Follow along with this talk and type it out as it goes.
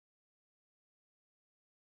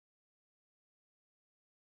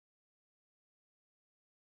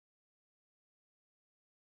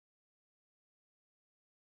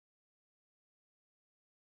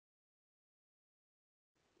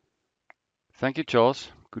Thank you, Charles.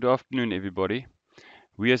 Good afternoon, everybody.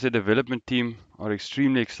 We as a development team are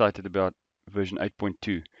extremely excited about version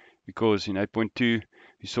 8.2 because in 8.2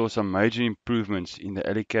 we saw some major improvements in the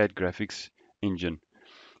AliCAD graphics engine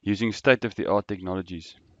using state-of-the-art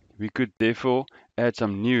technologies. We could therefore add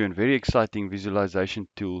some new and very exciting visualization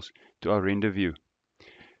tools to our render view.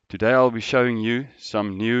 Today I'll be showing you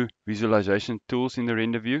some new visualization tools in the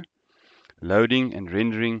render view, loading and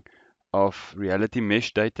rendering of reality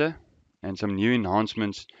mesh data, and some new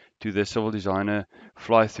enhancements to the Civil Designer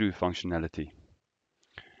Flythrough functionality.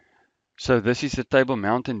 So this is a Table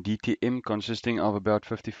Mountain DTM consisting of about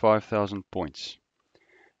 55,000 points.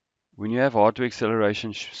 When you have hardware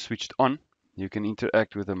acceleration switched on, you can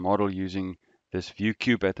interact with the model using this view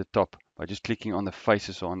cube at the top by just clicking on the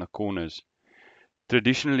faces or on the corners.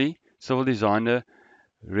 Traditionally, Civil Designer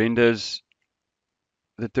renders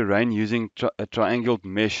the terrain using a triangled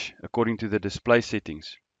mesh according to the display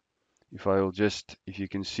settings. If you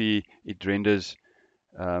can see, it renders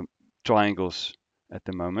triangles at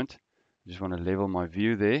the moment. I just want to level my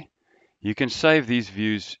view there. You can save these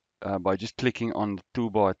views by just clicking on the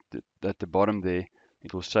toolbar at the bottom there.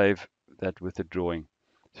 It will save that with the drawing.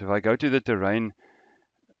 So if I go to the terrain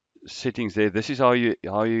settings there, this is how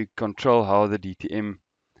you control how the DTM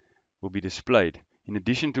will be displayed. In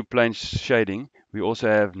addition to plain shading, we also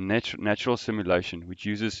have natural simulation, which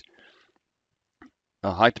uses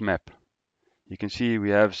a height map. You can see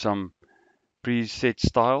we have some preset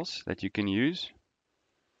styles that you can use,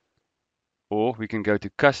 or we can go to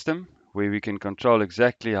custom, where we can control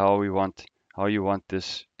exactly how you want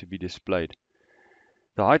this to be displayed.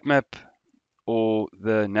 The height map or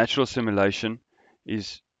the natural simulation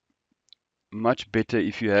is much better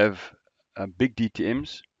if you have big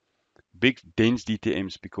DTMs, big dense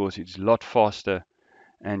DTMs, because it's a lot faster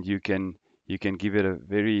and you can give it a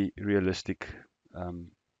very realistic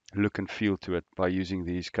look and feel to it by using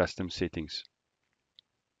these custom settings.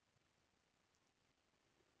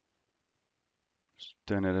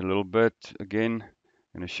 Turn it a little bit again. I'm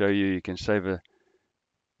going to show you. You can save a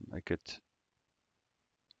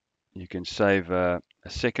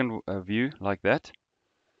second view like that.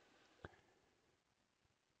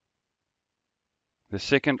 The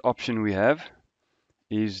second option we have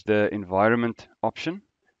is the environment option.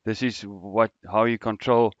 This is how you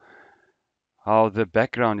control how the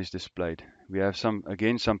background is displayed. We have some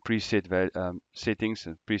preset settings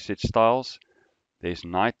and preset styles. There's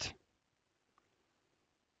night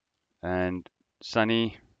and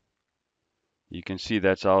sunny. You can see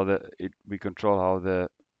that's how we control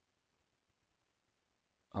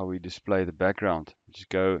how we display the background. Just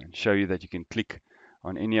go and show you that you can click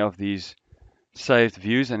on any of these saved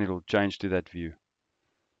views and it'll change to that view.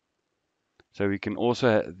 So we can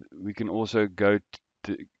also go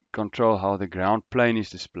to control how the ground plane is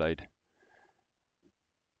displayed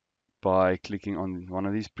by clicking on one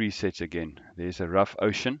of these presets again. There's a rough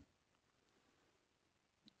ocean.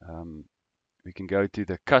 We can go to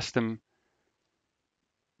the custom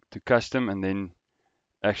and then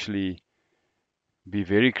actually be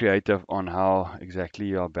very creative on how exactly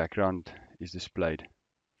your background is displayed.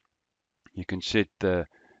 You can set the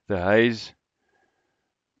haze,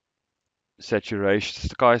 saturation,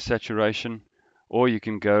 sky saturation, or you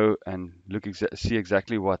can go and see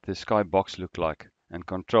exactly what the sky box look like and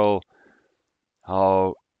control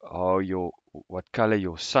what color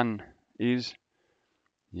your sun is.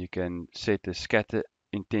 You can set the scatter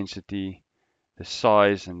intensity, the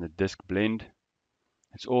size, and the disk blend.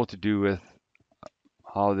 It's all to do with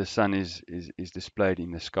how the sun is displayed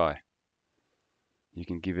in the sky. You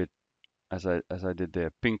can give it, as I did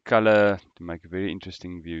there, pink color to make very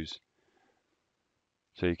interesting views.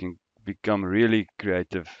 So you can become really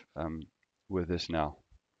creative with this now.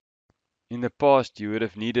 In the past, you would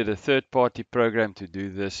have needed a third-party program to do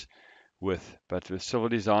this with, but with Civil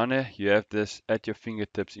Designer, you have this at your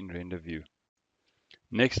fingertips in render view.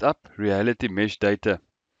 Next up, reality mesh data.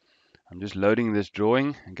 I'm just loading this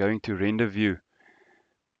drawing and going to render view.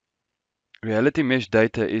 Reality mesh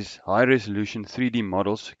data is high-resolution 3D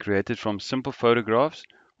models created from simple photographs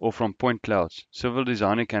or from point clouds. Civil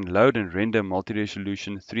Designer can load and render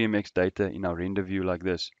multi-resolution 3MX data in our render view like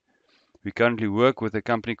this. We currently work with a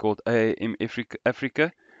company called AAM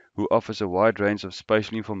Africa, who offers a wide range of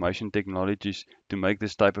spatial information technologies to make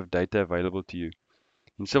this type of data available to you.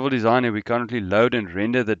 In Civil Designer, we currently load and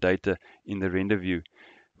render the data in the render view.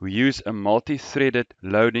 We use a multi-threaded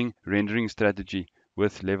loading rendering strategy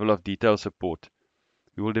with level of detail support.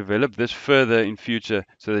 We will develop this further in future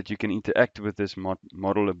so that you can interact with this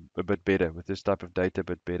model a bit better, with this type of data a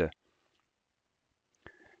bit better.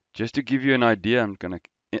 Just to give you an idea, I'm going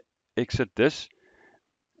to exit this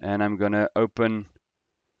and I'm going to open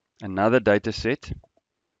another data set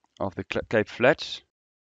of the Cape Flats.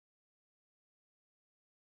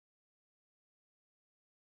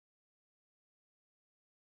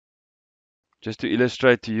 Just to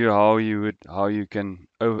illustrate to you how you can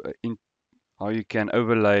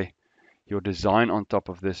overlay your design on top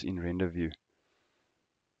of this in render view.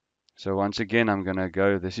 So once again, I'm going to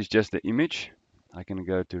go, this is just the image. I can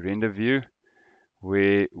go to render view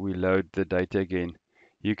where we load the data again.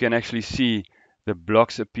 You can actually see the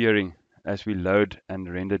blocks appearing as we load and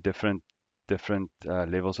render different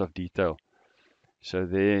levels of detail. So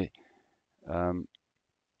there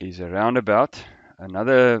is a roundabout.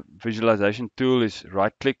 Another visualization tool is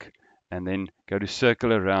right click and then go to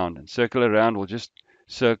circle around. And circle around will just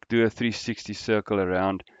do a 360 circle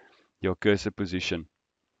around your cursor position,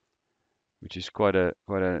 which is quite a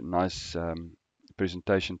nice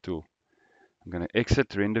presentation tool. I'm going to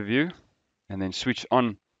exit render view and then switch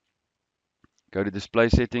on. Go to display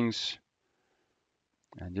settings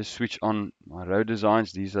and just switch on my road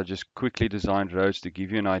designs. These are just quickly designed roads to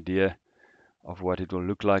give you an idea of what it will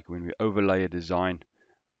look like when we overlay a design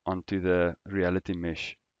onto the reality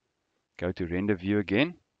mesh. Go to render view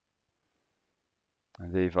again,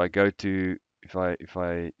 and then if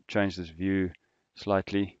I change this view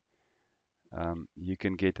slightly, you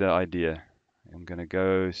can get the idea. I'm going to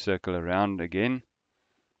go circle around again,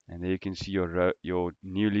 and there you can see your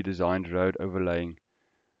newly designed road overlaying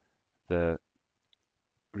the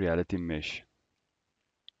reality mesh.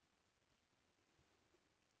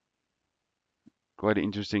 Quite an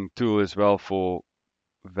interesting tool as well for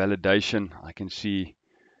validation. I can see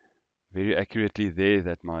very accurately there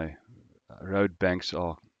that my road banks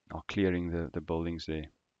are clearing the buildings there.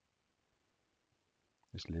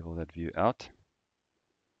 Just level that view out.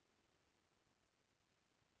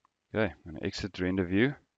 Okay, I'm going to exit render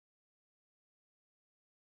view.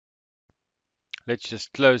 Let's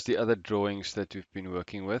just close the other drawings that we've been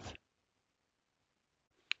working with.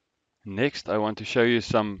 Next, I want to show you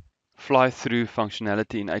some fly-through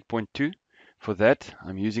functionality in 8.2. For that,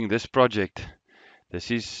 I'm using this project. This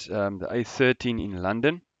is the A13 in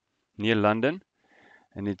London, near London,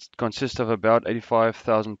 and it consists of about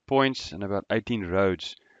 85,000 points and about 18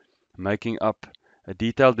 roads, making up a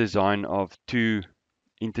detailed design of 2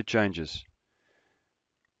 interchanges.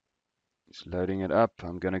 Just loading it up.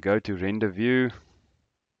 I'm going to go to render view.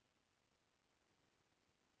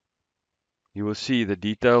 You will see the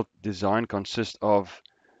detailed design consists of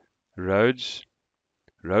roads,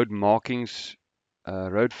 road markings,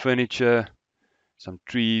 road furniture, some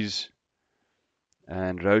trees,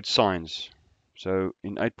 and road signs. So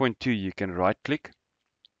in 8.2 you can right click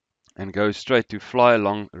and go straight to fly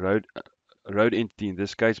along road entity in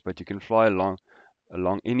this case, but you can fly along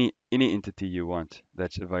any entity you want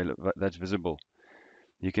that's available, that's visible.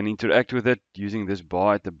 You can interact with it using this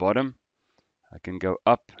bar at the bottom. I can go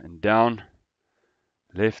up and down,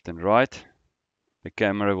 left and right. The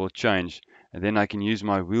camera will change, and then I can use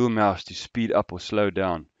my wheel mouse to speed up or slow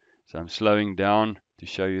down. So I'm slowing down to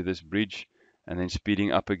show you this bridge, and then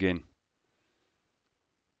speeding up again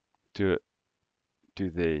to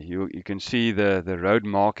there. You can see the road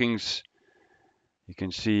markings. You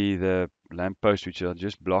can see the lampposts, which are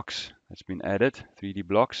just blocks that's been added, 3D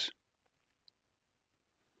blocks.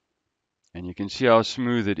 And you can see how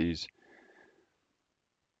smooth it is.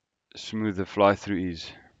 Smooth the fly-through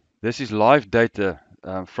is. This is live data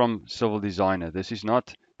from Civil Designer. This is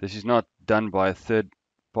not done by a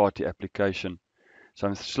third-party application. So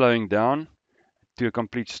I'm slowing down to a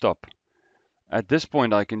complete stop. At this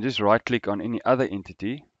point, I can just right-click on any other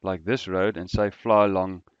entity, like this road, and say fly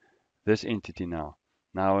along this entity now.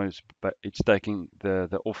 Now it's taking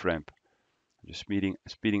the off-ramp. Just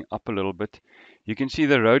speeding up a little bit. You can see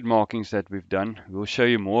the road markings that we've done. We'll show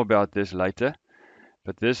you more about this later.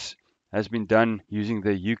 But this has been done using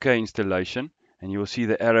the UK installation, and you will see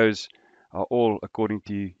the arrows are all according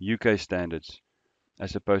to UK standards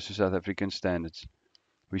as opposed to South African standards.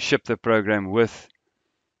 We ship the program with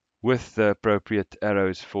the appropriate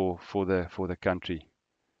arrows for the country.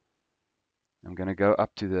 I'm going to go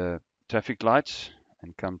up to the traffic lights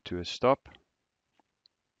and come to a stop.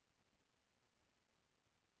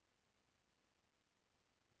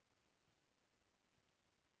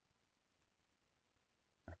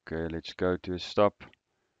 Okay, let's go to a stop.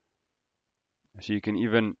 So you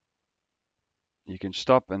can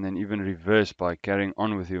stop and then even reverse by carrying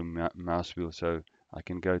on with your mouse wheel. So I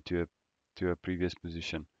can go to a previous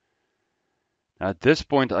position. Now at this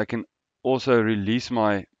point, I can also release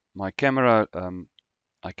my camera.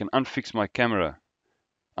 I can unfix my camera,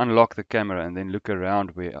 unlock the camera, and then look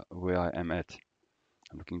around where I am at.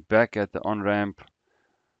 I'm looking back at the on-ramp.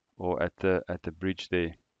 or at the bridge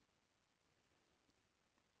there.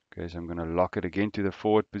 Okay, so I'm going to lock it again to the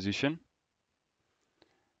forward position,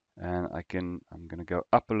 and I'm going to go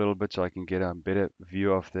up a little bit so I can get a better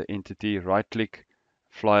view of the entity. Right click,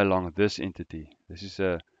 fly along this entity. This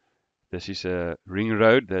is a ring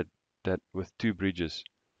road that with two bridges.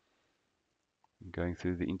 I'm going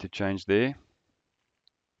through the interchange there.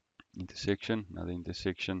 Intersection, another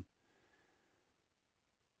intersection.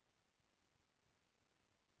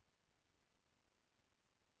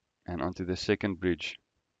 And onto the second bridge.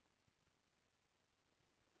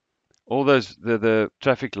 All those the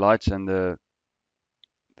traffic lights and the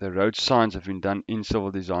road signs have been done in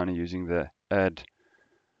Civil Designer using the add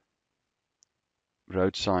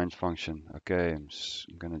road signs function. Okay, I'm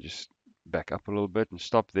going to just back up a little bit and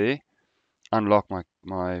stop there. Unlock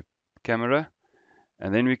my camera,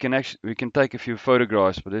 and then we can take a few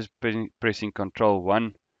photographs. But this pressing Control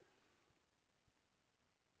 1.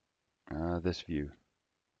 This view.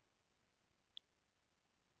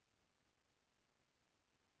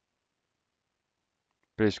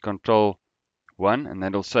 Press Control 1, and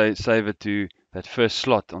that'll save it to that first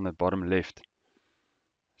slot on the bottom left.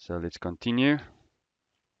 So let's continue.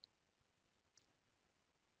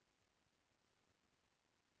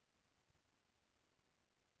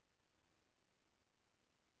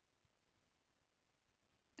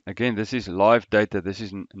 Again, this is live data. This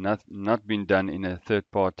is not been done in a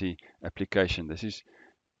third-party application. This is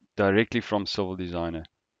directly from Civil Designer.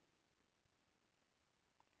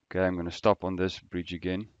 Okay, I'm going to stop on this bridge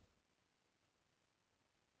again.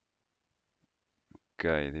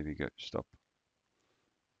 Okay, there we go. Stop.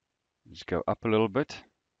 Just go up a little bit,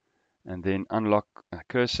 and then unlock a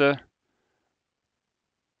cursor.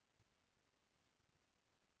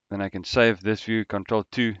 Then I can save this view, Control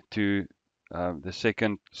 2, to the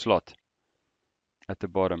second slot at the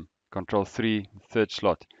bottom. Control 3, third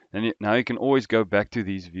slot. And now you can always go back to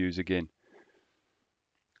these views again.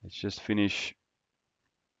 Let's just finish.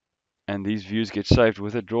 And these views get saved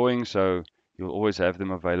with a drawing, so you'll always have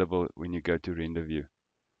them available when you go to render view.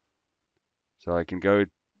 So I can go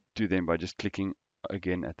to them by just clicking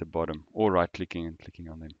again at the bottom, or right clicking and clicking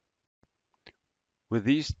on them. With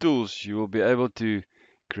these tools, you will be able to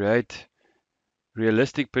create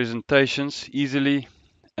realistic presentations easily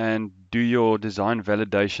and do your design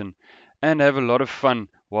validation and have a lot of fun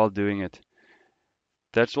while doing it.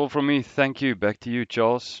 That's all from me. Thank you. Back to you,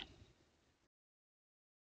 Charles.